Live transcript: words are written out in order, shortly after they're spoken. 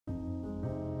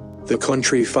The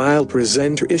Country File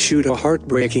presenter issued a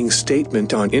heartbreaking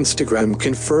statement on Instagram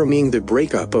confirming the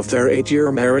breakup of their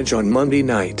 8-year marriage on Monday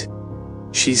night.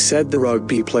 She said the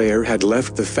rugby player had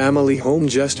left the family home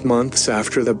just months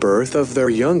after the birth of their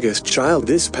youngest child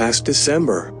this past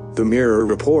December, the Mirror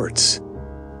reports.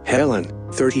 Helen,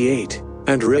 38,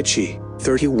 and Richie,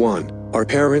 31, are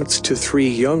parents to 3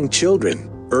 young children: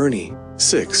 Ernie,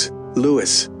 6,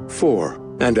 Lewis,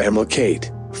 4, and Emma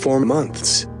Kate, 4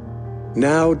 months.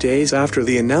 Now, days after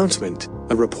the announcement,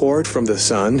 a report from The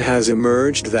Sun has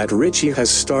emerged that Richie has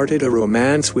started a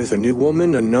romance with a new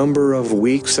woman a number of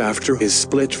weeks after his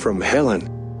split from Helen.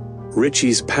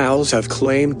 Richie's pals have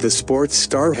claimed the sports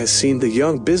star has seen the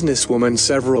young businesswoman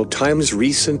several times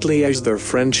recently as their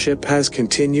friendship has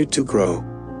continued to grow.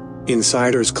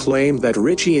 Insiders claim that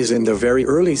Richie is in the very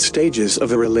early stages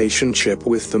of a relationship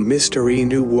with the mystery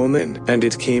new woman, and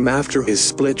it came after his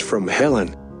split from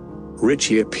Helen.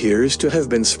 Richie appears to have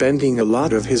been spending a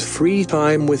lot of his free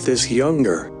time with this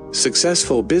younger,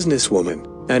 successful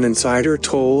businesswoman, an insider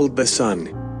told The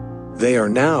Sun. They are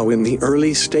now in the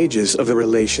early stages of a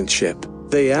relationship,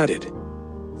 they added.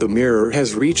 The Mirror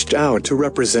has reached out to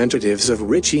representatives of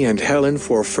Richie and Helen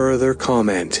for further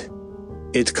comment.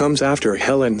 It comes after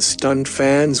Helen stunned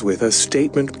fans with a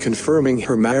statement confirming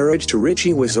her marriage to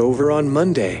Richie was over on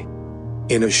Monday.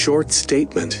 In a short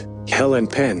statement, Helen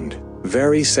penned,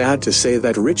 "Very sad to say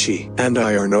that Richie and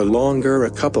I are no longer a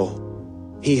couple.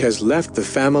 He has left the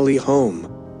family home.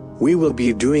 We will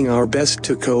be doing our best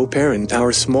to co-parent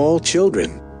our small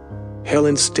children."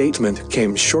 Helen's statement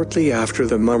came shortly after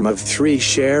the mom of 3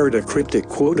 shared a cryptic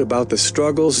quote about the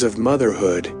struggles of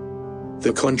motherhood.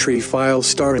 The Country File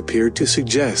star appeared to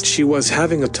suggest she was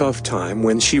having a tough time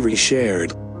when she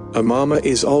reshared, "A mama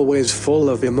is always full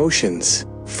of emotions,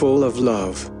 full of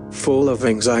love, full of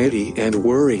anxiety and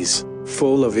worries,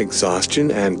 full of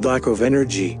exhaustion and lack of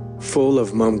energy, full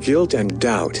of mom guilt and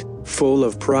doubt, full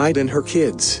of pride in her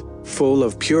kids, full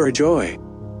of pure joy.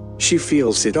 She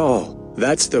feels it all,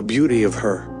 that's the beauty of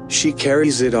her, she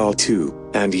carries it all too,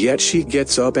 and yet she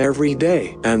gets up every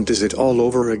day and does it all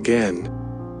over again."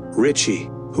 Richie,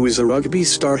 who is a rugby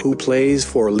star who plays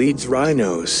for Leeds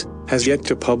Rhinos, has yet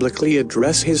to publicly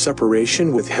address his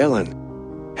separation with Helen.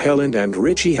 Helen and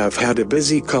Richie have had a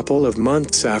busy couple of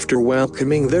months after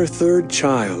welcoming their 3rd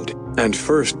child, and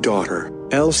first daughter,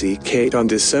 Elsie Kate, on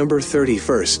December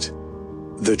 31st.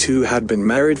 The two had been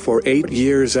married for 8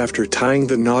 years after tying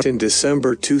the knot in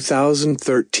December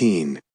 2013.